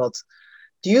compartmentalize a lot.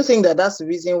 Do you think that that's the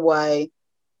reason why?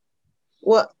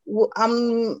 Do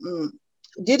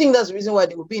you think that's the reason why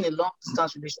they would be in a long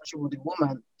distance relationship with a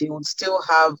woman? They would still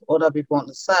have other people on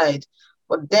the side,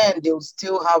 but then they would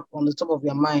still have on the top of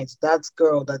their minds that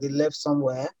girl that they left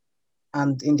somewhere,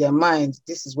 and in their minds,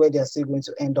 this is where they are still going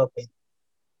to end up in.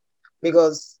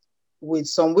 Because with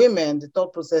some women, the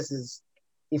thought process is,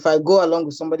 if I go along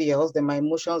with somebody else, then my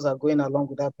emotions are going along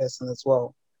with that person as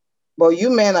well. But you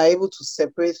men are able to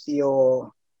separate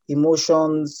your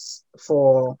emotions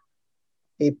for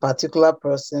a particular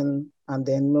person and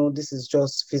then know this is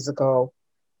just physical.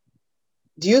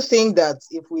 Do you think that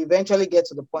if we eventually get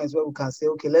to the point where we can say,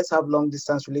 okay, let's have long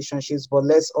distance relationships, but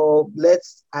let's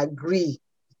agree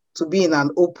to be in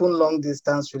an open long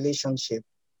distance relationship,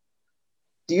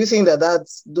 do you think that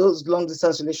those long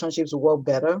distance relationships will work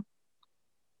better?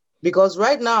 Because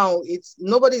right now,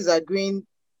 nobody's agreeing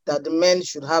that the men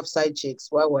should have side chicks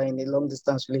while we're in a long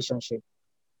distance relationship.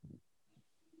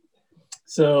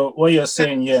 So what you're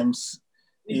saying, Yems,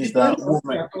 is that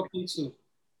women are talking to.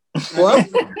 What?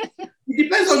 it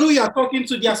depends on who you're talking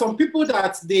to. There are some people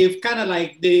that they've kind of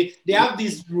like they have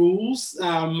these rules.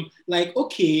 Like,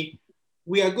 okay,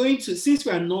 we are going to, since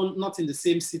we are not in the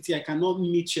same city, I cannot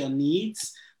meet your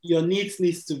needs. Your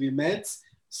needs to be met.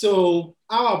 So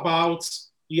how about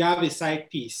you have a side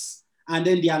piece? And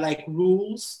then there are like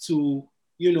rules to,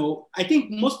 I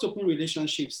think most open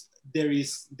relationships,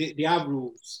 they have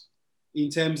rules in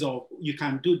terms of you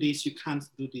can do this, you can't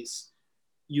do this.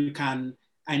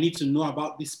 I need to know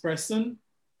about this person.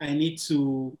 I need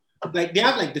to, like, they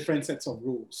have like different sets of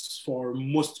rules for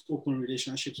most open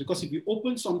relationships, because if you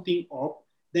open something up,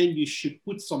 then you should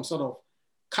put some sort of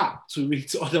cap to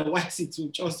it. Otherwise it will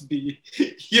just be,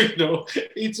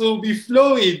 it will be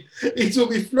flowing. It will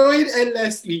be flowing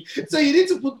endlessly. So you need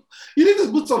to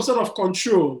put some sort of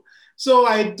control. So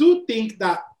I do think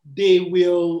that they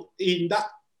will, in that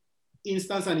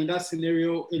instance and in that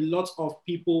scenario, a lot of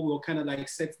people will kind of like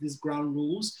set these ground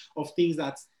rules of things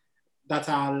that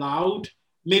are allowed.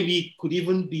 Maybe it could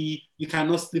even be you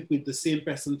cannot sleep with the same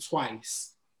person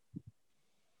twice.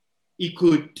 It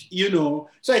could,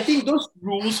 so I think those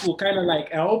rules will kind of like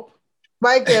help.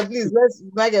 Michael, please.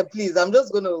 I'm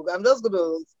just gonna.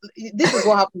 This is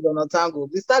what happens on Untangled.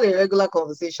 We start a regular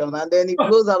conversation and then it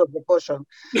blows out of proportion.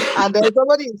 And then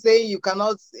somebody is saying you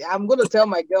cannot. I'm gonna tell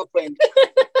my girlfriend,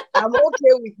 I'm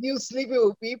okay with you sleeping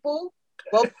with people,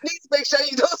 but please make sure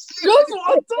you don't sleep with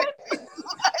people.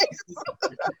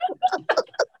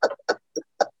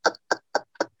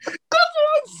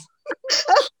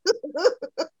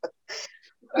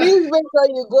 Please make sure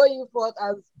you go in forth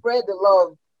and spread the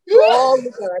love to all who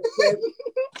can accept.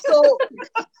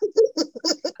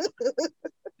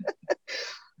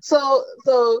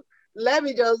 So let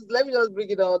me just bring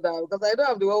it all down, because I know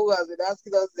I'm the one who has been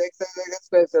asking us the next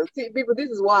question. See, people, this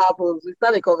is what happens. We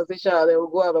start a conversation and then we'll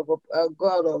go out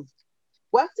of.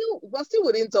 We're still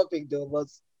within topic though. But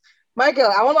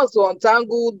Michael, I want us to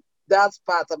untangle that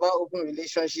part about open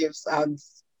relationships and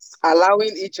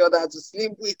allowing each other to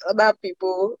sleep with other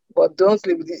people, but don't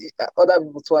sleep with other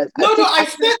people twice. I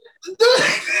said,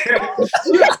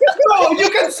 no, you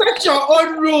can set your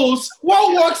own rules.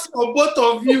 What works for both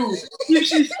of you? If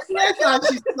she's stressed and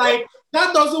she's like,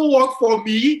 that doesn't work for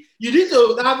me, you need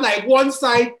to have like one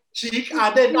side chick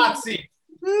and then that's it.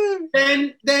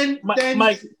 Then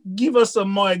Mike, give us some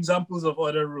more examples of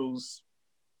other rules.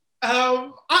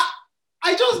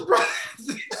 I just brought.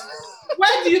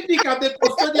 Why do you think I'm the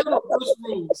custodian of those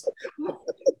rules?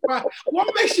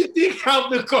 What makes you think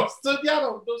I'm the custodian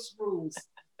of those rules?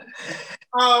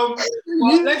 Well,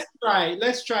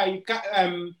 let's try. You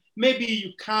can, maybe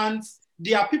you can't.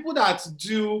 There are people that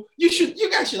do. You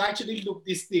guys should actually look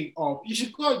this thing up. You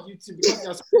should go on YouTube, because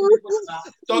there are some people that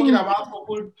are talking about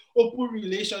open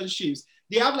relationships.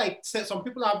 They have like some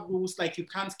people have rules like you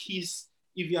can't kiss.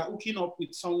 If you are hooking up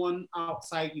with someone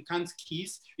outside, you can't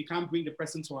kiss. You can't bring the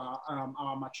person to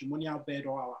our matrimonial bed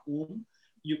or our home.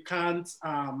 You can't.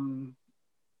 I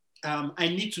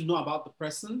need to know about the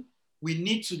person. We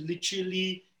need to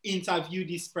literally interview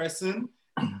this person.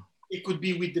 It could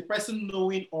be with the person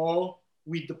knowing or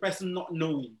with the person not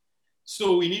knowing.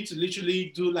 So we need to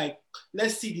literally do like,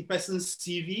 let's see the person's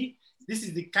CV. This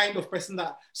is the kind of person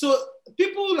that. So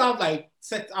people have like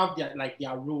set up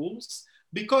their rules.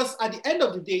 Because at the end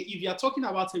of the day, if you're talking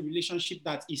about a relationship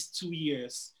that is 2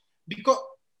 years, because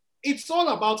it's all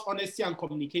about honesty and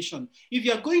communication. If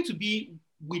you're going to be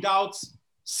without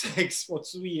sex for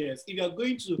 2 years, if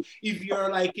you're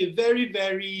like a very,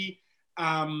 very,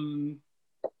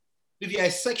 if you're a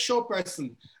sexual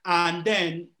person and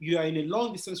then you are in a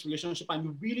long distance relationship and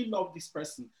you really love this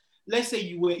person, let's say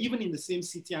you were even in the same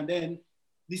city and then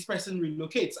this person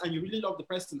relocates and you really love the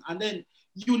person, and then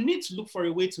you need to look for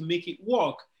a way to make it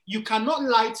work. You cannot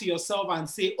lie to yourself and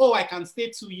say, oh, I can stay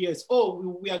 2 years.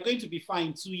 Oh, we are going to be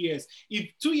fine 2 years. If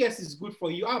 2 years is good for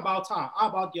you, how about her? How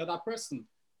about the other person?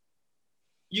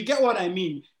 You get what I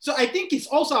mean? So I think it's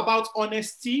also about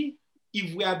honesty.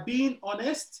 If we are being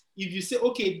honest, if you say,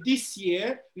 okay, this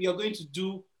year we are going to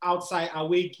do outside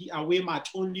away match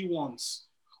only once,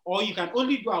 or you can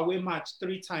only do away match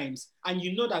 3 times, and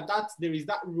you know that there is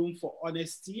that room for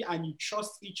honesty and you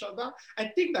trust each other, I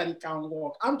think that it can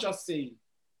work. I'm just saying.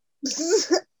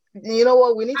 You know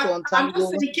what? We need to untangle.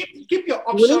 I'm just saying, keep your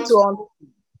options. We need to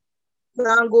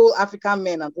untangle African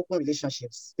men and open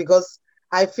relationships, because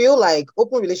I feel like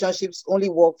open relationships only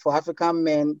work for African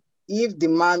men if the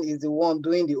man is the one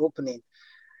doing the opening.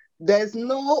 There's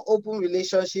no open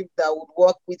relationship that would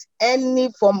work with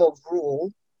any form of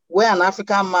rule where an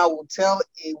African man would tell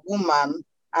a woman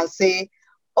and say,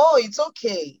 oh, it's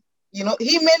okay. He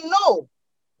may know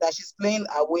that she's playing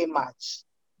away match,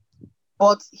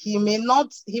 but he may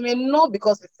not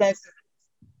because it's sensitive.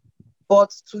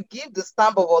 But to give the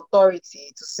stamp of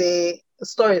authority to say,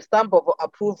 sorry, stamp of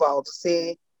approval to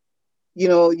say,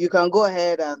 you can go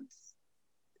ahead and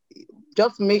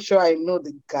just make sure I know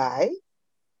the guy,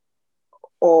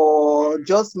 or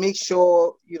just make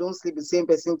sure you don't sleep with the same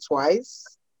person twice.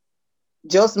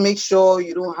 Just make sure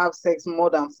you don't have sex more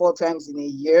than 4 times in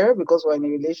a year because we're in a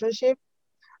relationship.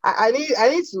 We need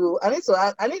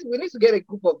to get a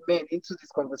group of men into this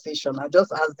conversation and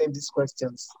just ask them these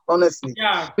questions, honestly.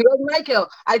 Yeah. Because Michael,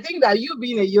 I think that you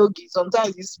being a yogi,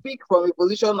 sometimes you speak from a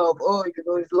position of,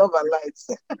 it's love and light.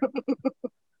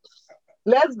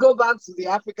 Let's go back to the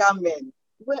African men.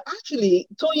 Well, actually,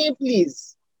 Tonye,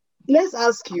 please, let's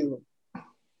ask you,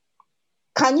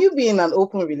 can you be in an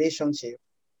open relationship?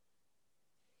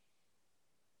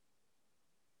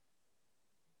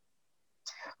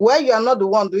 Where you are not the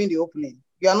one doing the opening.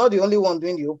 You are not the only one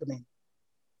doing the opening.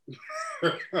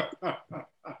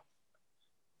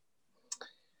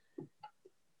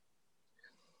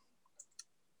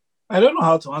 I don't know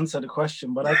how to answer the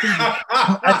question, but I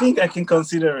think I can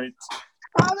consider it.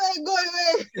 How do go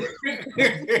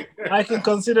away? I can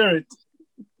consider it.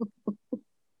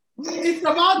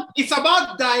 It's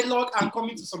about dialogue and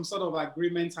coming to some sort of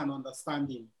agreement and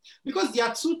understanding. Because there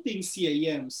are two things here,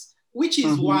 Yems, which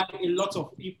is why a lot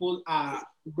of people are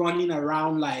running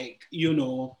around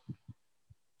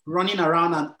running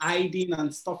around and hiding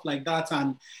and stuff like that.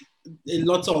 And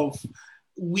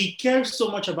we care so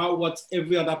much about what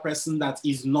every other person that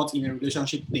is not in a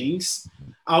relationship thinks,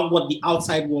 what the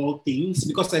outside world thinks,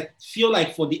 because I feel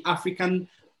like for African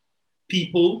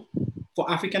people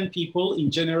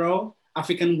in general,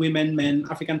 African women, men,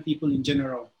 African people in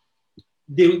general,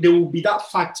 there will be that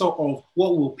factor of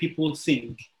what will people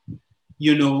think?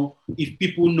 If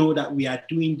people know that we are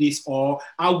doing this, or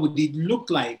how would it look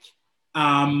like?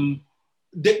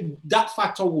 That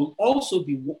factor will also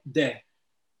be there.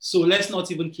 So let's not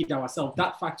even kid ourselves.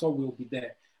 That factor will be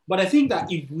there. But I think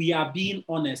that if we are being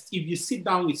honest, if you sit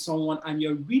down with someone and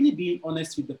you're really being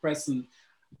honest with the person,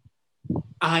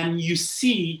 and you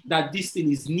see that this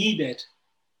thing is needed,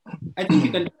 I think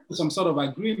you can come to some sort of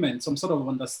agreement, some sort of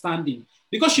understanding.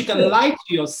 Because you can lie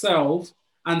to yourself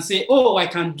and say, oh, I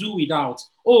can do without.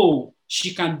 Oh,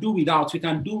 she can do without. We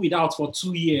can do without for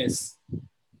 2 years.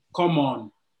 Come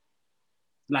on.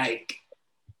 Like,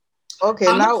 okay,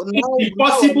 I'm not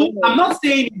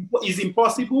saying it's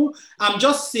impossible. I'm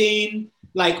just saying,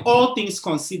 like, all things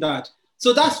considered.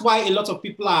 So that's why a lot of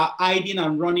people are hiding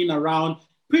and running around.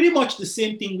 Pretty much the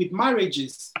same thing with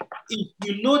marriages. If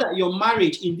you know that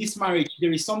in this marriage,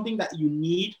 there is something that you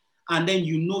need, and then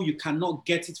you cannot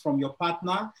get it from your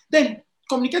partner, then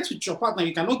communicate with your partner.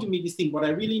 You cannot give me this thing, but I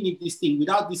really need this thing.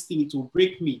 Without this thing, it will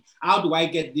break me. How do I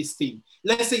get this thing?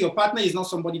 Let's say your partner is not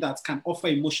somebody that can offer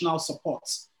emotional support.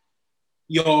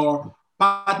 Your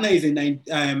partner is an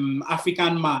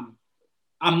African man.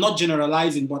 I'm not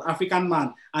generalizing, but African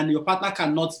man, and your partner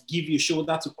cannot give you a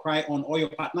shoulder to cry on, or your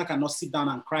partner cannot sit down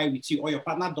and cry with you, or your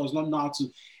partner does not know how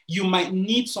to. You might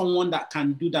need someone that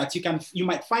can do that. You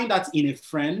might find that in a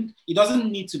friend. It doesn't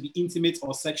need to be intimate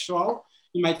or sexual.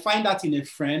 You might find that in a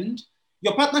friend.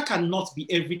 Your partner cannot be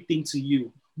everything to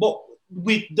you. But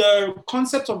with the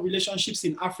concept of relationships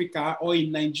in Africa or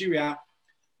in Nigeria,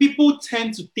 people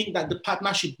tend to think that the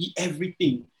partner should be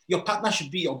everything. Your partner should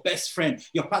be your best friend.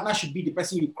 Your partner should be the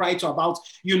person you cry to about,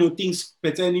 things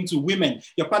pertaining to women.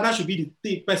 Your partner should be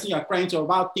the person you're crying to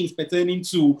about things pertaining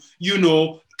to,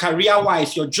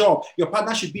 career-wise, your job. Your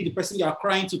partner should be the person you're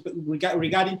crying to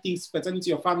regarding things pertaining to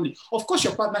your family. Of course,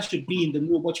 your partner should be in the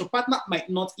know, but your partner might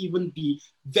not even be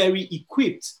very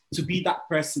equipped to be that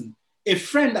person. A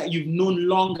friend that you've known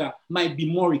longer might be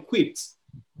more equipped.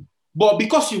 But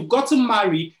because you've gotten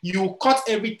married, you cut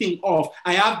everything off.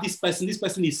 I have this person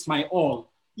is my all.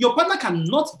 Your partner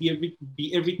cannot be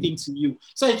everything to you.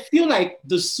 So I feel like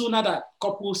the sooner that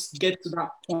couples get to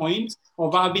that point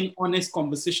of having honest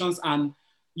conversations and,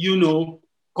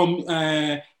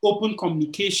 open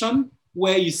communication,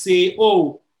 where you say,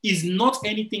 oh, it's not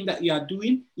anything that you are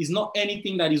doing, it's not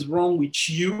anything that is wrong with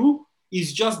you,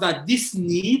 it's just that this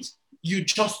need, you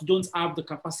just don't have the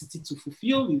capacity to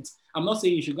fulfill it. I'm not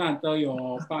saying you should go and tell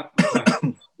your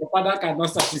partner your partner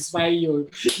cannot satisfy your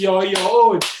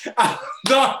own.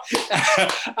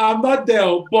 I'm not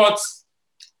there, but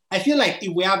I feel like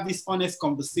if we have these honest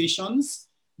conversations,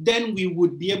 then we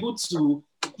would be able to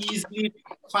easily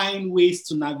find ways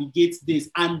to navigate this.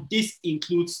 And this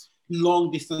includes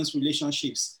long distance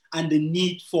relationships and the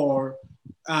need for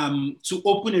to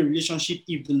open a relationship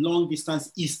if the long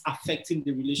distance is affecting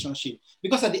the relationship.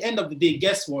 Because at the end of the day,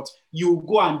 guess what? You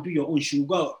go and do your own. You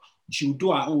go she'll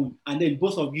do her own, and then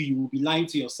both of you will be lying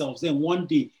to yourselves. Then one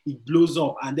day it blows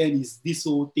up, and then it's this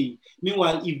whole thing.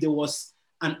 Meanwhile, if there was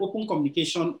an open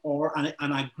communication or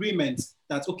an agreement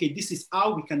that, okay, this is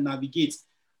how we can navigate,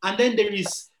 and then there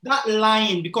is that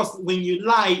lying, because when you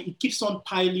lie, it keeps on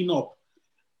piling up.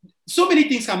 So many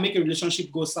things can make a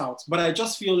relationship go south, but I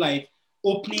just feel like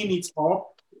opening it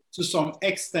up to some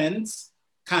extent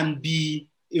can be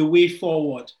a way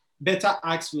forward. Better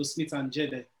ask Will Smith and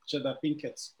Jada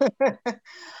Pinkett.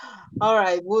 All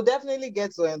right, we'll definitely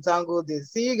get to untangle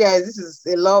this. See, you guys, this is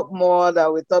a lot more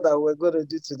than we thought that we are going to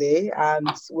do today, and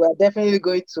we're definitely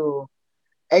going to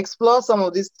explore some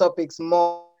of these topics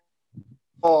more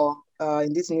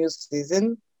in this new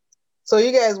season. So,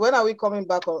 you guys, when are we coming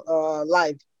back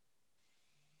live?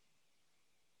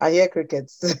 I hear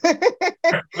crickets.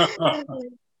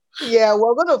 Yeah,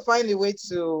 we're going to find a way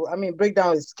to, break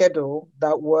down a schedule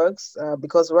that works,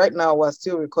 because right now we're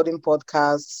still recording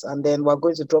podcasts, and then we're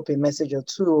going to drop a message or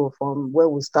two from where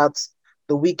we start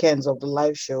the weekends of the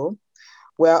live show.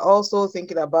 We're also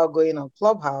thinking about going on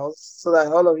Clubhouse so that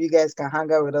all of you guys can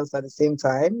hang out with us at the same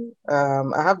time.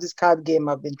 I have this card game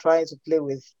I've been trying to play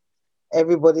with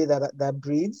everybody that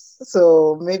breathes.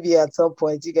 So maybe at some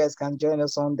point you guys can join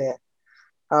us on there.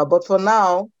 But for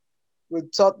now, we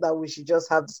thought that we should just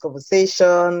have this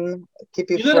conversation,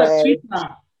 keep it fresh.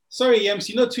 Twitter, sorry,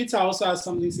 Yems, Twitter also has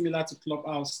something similar to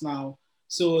Clubhouse now.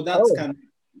 So that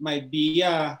might be,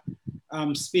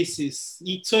 Spaces.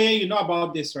 Tonye, you know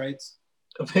about this, right?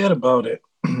 I've heard about it.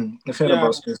 I've heard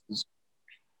about Spaces.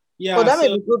 Yeah. Well, that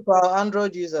may be good for our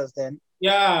Android users then.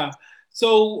 Yeah.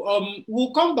 So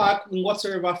we'll come back in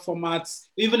whatever formats,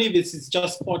 even if it's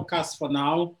just podcast for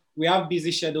now. We have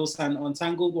busy schedules, and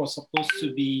Untangled was supposed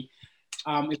to be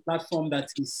a platform that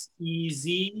is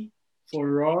easy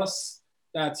for us,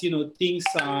 that,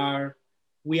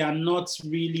 we are not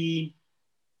really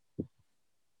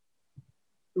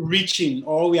reaching,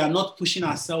 or we are not pushing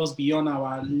ourselves beyond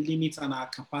our limits and our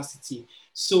capacity.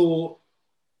 So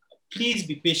please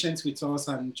be patient with us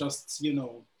and just,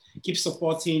 keep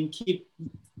supporting, keep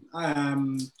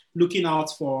looking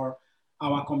out for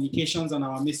our communications and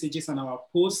our messages and our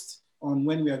posts on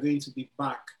when we are going to be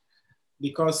back,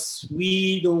 because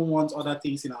we don't want other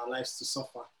things in our lives to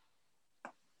suffer.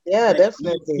 Yeah,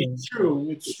 definitely. It's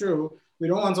true. We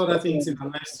don't want other things in our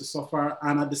lives to suffer.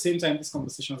 And at the same time, these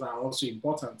conversations are also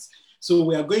important. So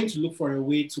we are going to look for a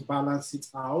way to balance it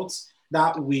out.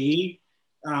 That way,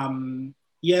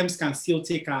 Yems can still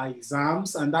take her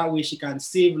exams, and that way she can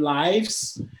save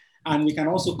lives. And we can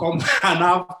also come and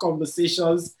have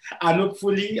conversations, and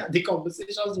hopefully the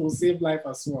conversations will save life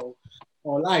as well,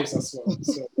 or lives as well.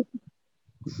 So,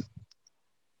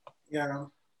 yeah.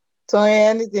 Tonye,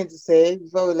 anything to say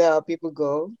before we let our people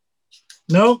go?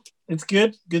 No, it's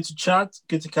good. Good to chat.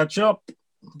 Good to catch up.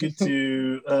 Good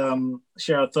to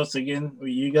share our thoughts again with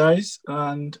you guys,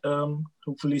 and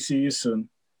hopefully see you soon.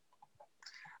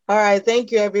 All right.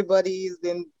 Thank you, everybody. It's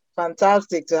been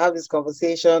fantastic to have this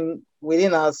conversation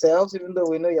within ourselves, even though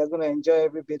we know you're going to enjoy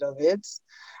every bit of it.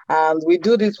 And we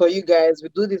do this for you guys. We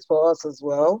do this for us as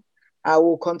well. I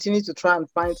will continue to try and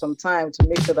find some time to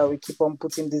make sure that we keep on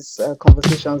putting these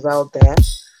conversations out there.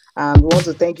 And we want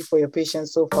to thank you for your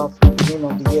patience so far from the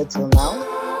beginning of the year till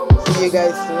now. See you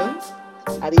guys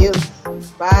soon. Adios.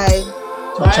 Bye.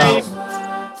 Ciao, ciao.